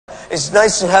It's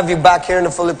nice to have you back here in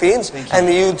the Philippines. Thank you.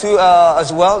 And you too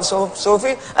as well,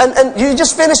 Sophie. And you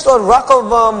just finished on Rock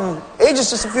of Ages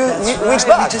just a few weeks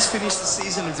back. We just finished the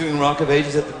season of doing Rock of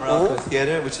Ages at the Morocco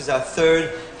Theatre, which is our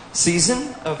third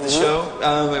season of the show.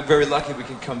 We're very lucky we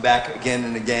can come back again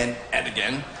and again and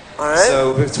again. All right.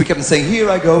 So we kept on saying, here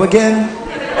I go again,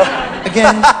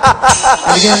 again,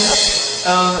 and again.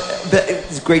 But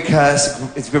it's a great cast.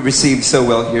 It's been received so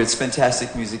well here. It's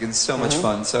fantastic music and so much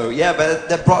fun. So yeah, but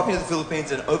that brought me to the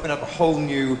Philippines and opened up a whole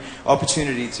new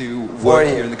opportunity to work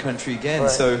here in the country again.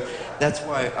 Right. So that's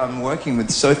why I'm working with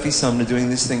Sophie Sumner doing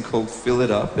this thing called Fill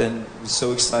It Up, and I'm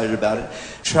so excited about it.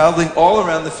 Traveling all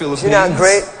around the Philippines. You know,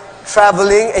 great.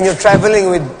 Traveling, and you're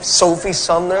traveling with Sophie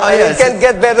Sumner. Oh, yeah, you can't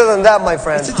get better than that, my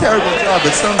friend. It's a terrible job,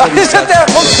 but somebody's It's a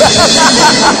terrible job.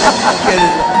 Okay,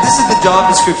 this is the job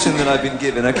description that I've been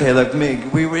given. Okay, like Mig,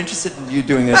 we were interested in you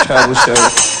doing a travel show.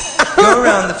 Go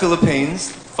around the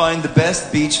Philippines, find the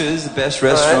best beaches, the best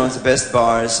restaurants, the best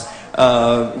bars.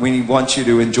 We want you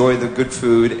to enjoy the good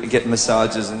food, get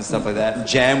massages and stuff like that, and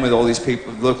jam with all these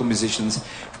people, local musicians.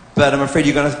 But I'm afraid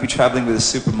you're going to have to be traveling with a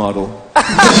supermodel.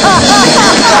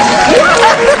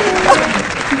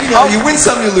 You win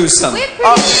some, you lose some. We're pretty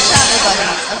good travel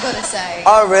buddies, I've got to say.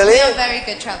 Oh, really? We are very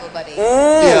good travel buddies.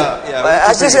 Yeah.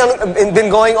 Has this been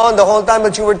going on the whole time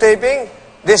that you were taping?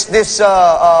 This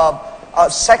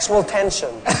sexual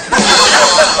tension.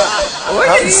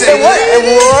 I didn't say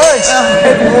It works.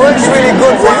 It works really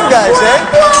good for you guys, eh?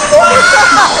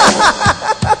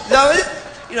 No,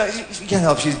 you know, you can't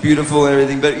help. She's beautiful and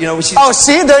everything, but you know, she's. Oh,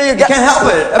 see, there you go. You can't help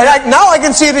it. Now I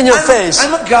can see it in your face.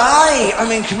 I'm a guy. I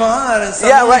mean, come on.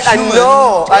 Yeah, right. I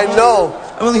know.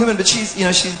 I'm only human, but she's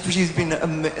been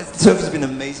Sophie's been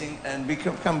amazing, and we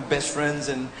become best friends,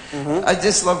 and I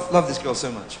just love this girl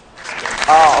so much. Oh,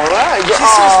 all right. She's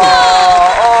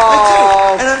I do.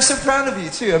 And I'm so proud of you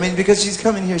too. I mean, because she's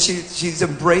coming here, she's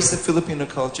embraced the Filipino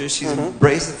culture. She's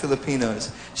embraced the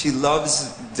Filipinos. She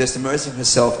loves just immersing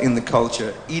herself in the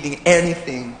culture, eating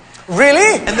anything.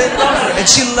 Really? And they love her, and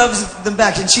she loves them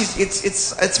back. And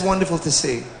it's wonderful to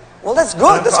see. Well, that's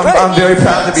good. That's great. I'm very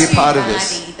proud to be a part of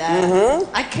this.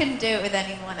 I couldn't do it with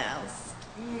anyone else.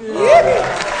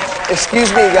 Excuse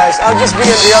me, guys. I'll just be in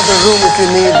the other room if you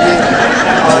need me.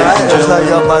 All right. It's like,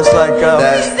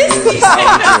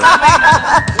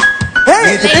 You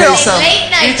need to play some.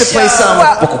 You need to play some.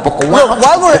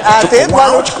 While we're at it,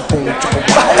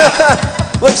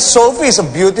 look, Sophie is a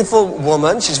beautiful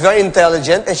woman. She's very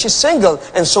intelligent, and she's single,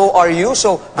 and so are you.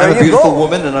 So there I'm a you beautiful go.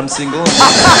 woman, and I'm single.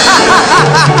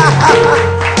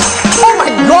 Oh my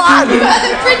God! You are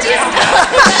the prettiest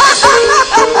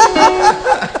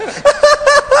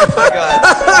Oh my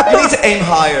God! You need to aim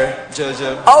higher,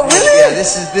 Jojo. Oh really? Yeah,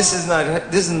 this is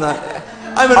not.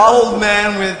 I'm an old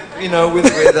man with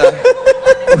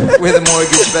a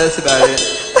mortgage, but that's about it.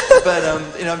 But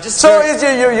I'm just. So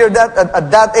you're at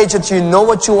that age that you know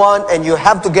what you want, and you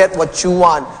have to get what you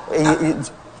want.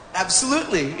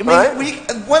 Absolutely. I mean,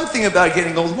 one thing about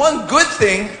getting old, one good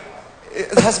thing,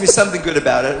 it has to be something good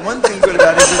about it. One thing good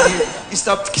about it is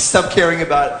that you stop caring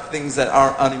about things that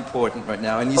are unimportant right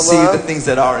now, and you see the things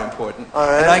that are important.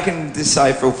 And I can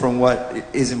decipher from what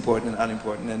is important and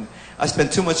unimportant. And I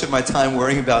spend too much of my time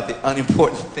worrying about the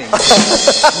unimportant things.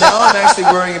 Now I'm actually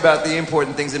worrying about the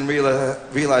important things, and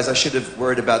realize I should have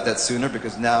worried about that sooner,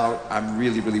 because now I'm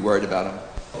really, really worried about them.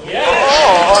 Yeah.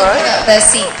 Oh, all right. There's a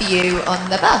seat for you on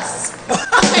the bus.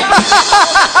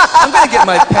 I'm going to get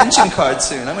my pension card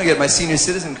soon. I'm going to get my senior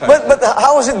citizen card. But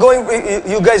how is it going?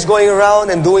 You guys going around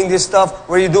and doing this stuff?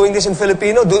 Were you doing this in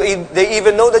Filipino? Do they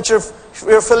even know that you're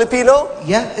Filipino?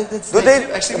 Yeah, do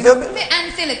they actually?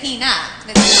 And Filipina.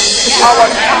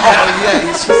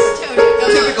 Yeah, it's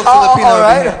typical Filipino. All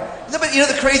right. No, but you know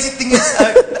the crazy thing is,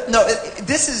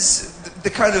 this is the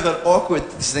kind of an awkward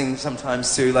thing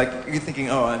sometimes too. Like you're thinking,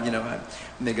 oh, I'm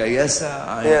Mig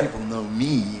Ayesa. People know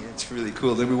me. It's really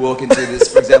cool. Then we walk into this,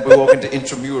 for example, we walk into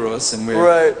Intramuros, and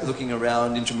we're looking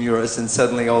around Intramuros, and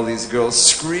suddenly all these girls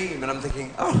scream, and I'm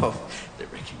thinking, oh, they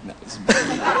recognize me.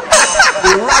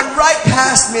 They run right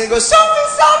past me and go, Sophie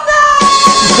Sumner!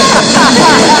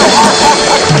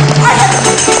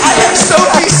 I have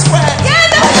Sophie Sweat!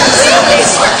 Yeah, no, Sophie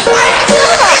Sweat!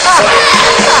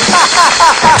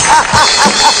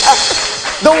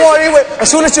 Don't worry. As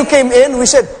soon as you came in, we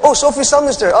said, oh, Sophie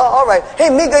Sumner's there. Oh, all right.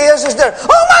 Hey, Mig Ayesa is there. Oh,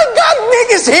 my God,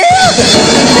 Mig is here! He's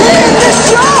in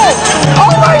this show!